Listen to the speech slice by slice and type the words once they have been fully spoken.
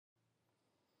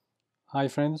Hi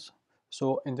friends,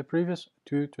 so in the previous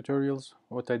two tutorials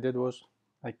what I did was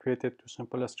I created two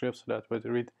simple scripts that would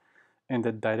read in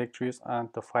the directories and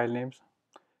the file names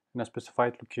in a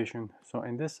specified location. So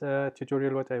in this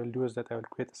tutorial what I will do is that I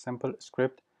will create a simple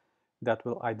script that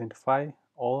will identify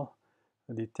all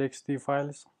the txt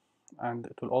files, and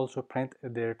it will also print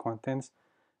their contents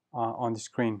on the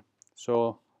screen.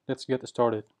 So let's get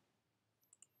started.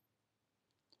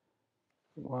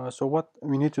 So what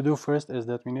we need to do first is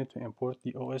that we need to import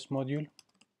the OS module.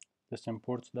 This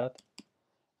imports that.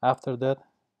 After that,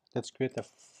 let's create a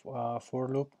for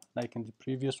loop like in the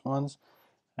previous ones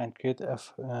and create a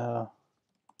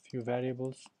few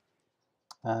variables,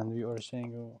 and we are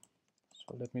saying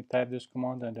so let me type this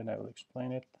command and then I will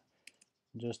explain it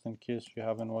just in case you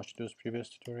haven't watched those previous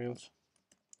tutorials.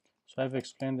 So I've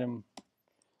explained them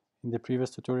in the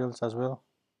previous tutorials as well,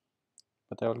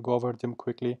 but I will go over them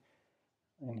quickly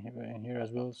in here as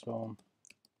well. So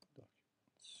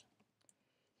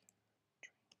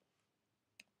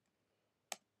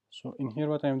in here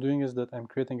what I'm doing is that I'm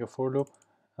creating a for loop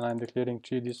and I'm declaring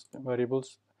three these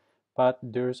variables: path,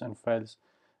 dirs, and files,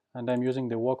 and I'm using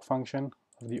the walk function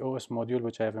of the OS module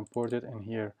which I have imported in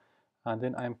here, and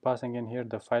then I'm passing in here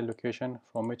the file location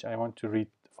from which I want to read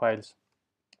the files.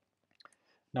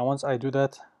 Now once I do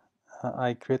that,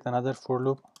 I create another for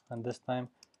loop, and this time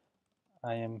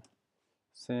I am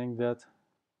saying that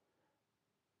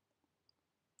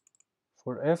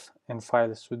for f and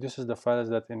files, so this is the files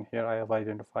that in here I have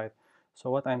identified. So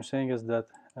what I'm saying is that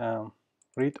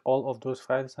read all of those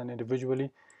files and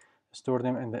individually store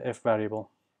them in the f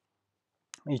variable,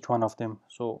 each one of them.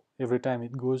 So every time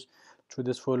it goes through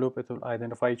this for loop, it will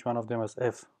identify each one of them as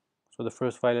f. So the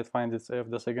first file it finds it's f,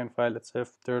 the second file it's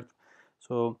f, third.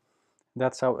 So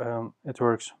that's how it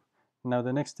works. Now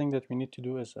the next thing that we need to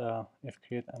do is if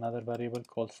create another variable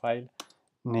called file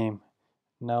name.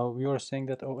 Now we are saying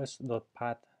that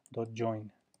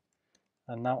os.path.join,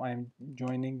 and now I'm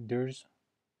joining dirs,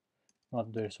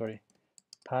 not dir, sorry,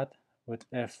 path with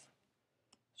f.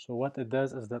 So what it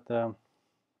does is that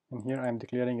in here I'm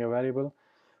declaring a variable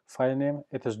file name.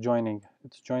 It is joining.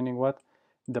 It's joining what?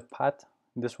 The path,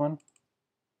 this one,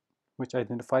 which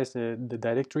identifies the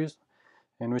directories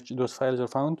in which those files are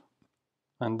found,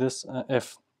 and this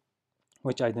f,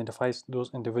 which identifies those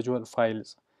individual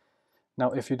files.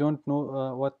 Now if you don't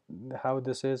know how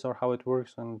this is or how it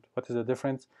works and what is the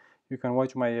difference, you can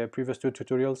watch my previous two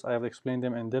tutorials. I have explained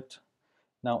them in depth.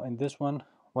 Now in this one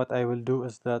what I will do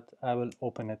is that I will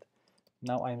open it.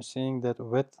 Now I'm saying that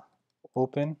with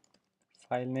open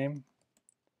file name,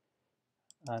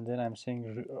 and then I'm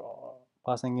saying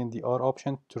passing in the or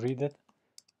option to read it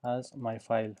as my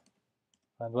file,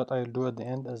 and what I'll do at the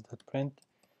end is that print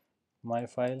my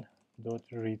file dot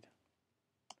read.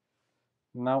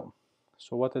 Now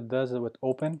so what it does with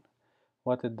open,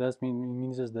 what it does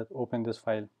means is that open this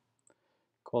file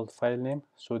called file name,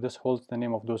 so this holds the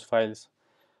name of those files,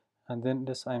 and then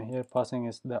this I'm here passing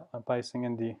is the passing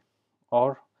in the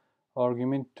or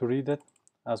argument to read it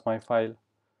as my file,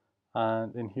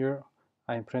 and in here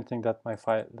I'm printing that my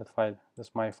file,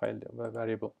 that's my file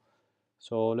variable.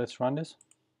 So let's run this.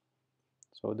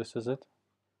 So this is it.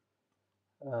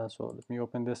 So let me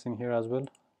open this in here as well.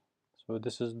 So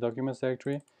this is documents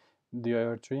directory,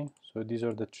 dir3. So these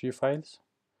are the three files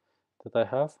that I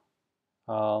have.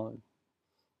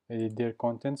 Their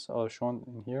contents are shown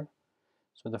in here.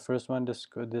 So the first one, this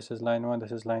is line 1,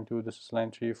 this is line 2, this is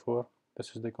line 3, 4.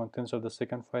 This is the contents of the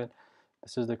second file.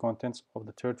 This is the contents of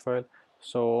the third file.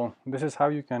 So this is how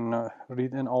you can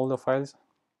read in all the files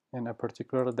in a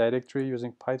particular directory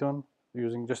using Python,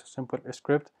 using just a simple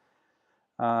script,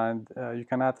 and you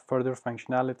can add further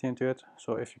functionality into it.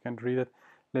 So if you can read it,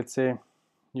 let's say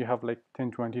you have like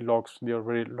 10-20 logs, they are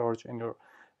very large in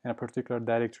a particular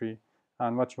directory,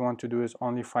 and what you want to do is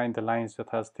only find the lines that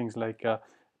has things like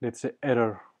let's say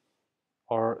error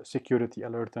or security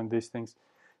alert and these things.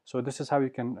 So this is how you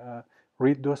can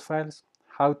read those files.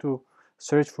 How to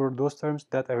search for those terms,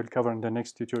 that I will cover in the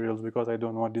next tutorials, because I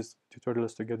don't want these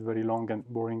tutorials to get very long and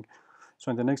boring. So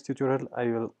in the next tutorial I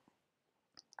will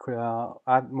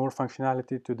add more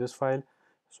functionality to this file.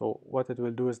 So what it will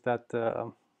do is that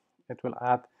it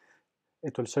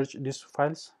will search these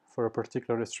files for a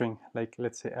particular string, like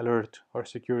let's say alert or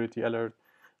security alert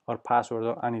or password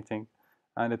or anything,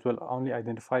 and it will only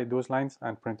identify those lines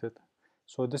and print it.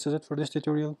 So this is it for this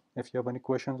tutorial. If you have any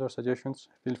questions or suggestions,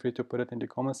 feel free to put it in the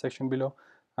comment section below,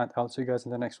 and I'll see you guys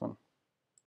in the next one.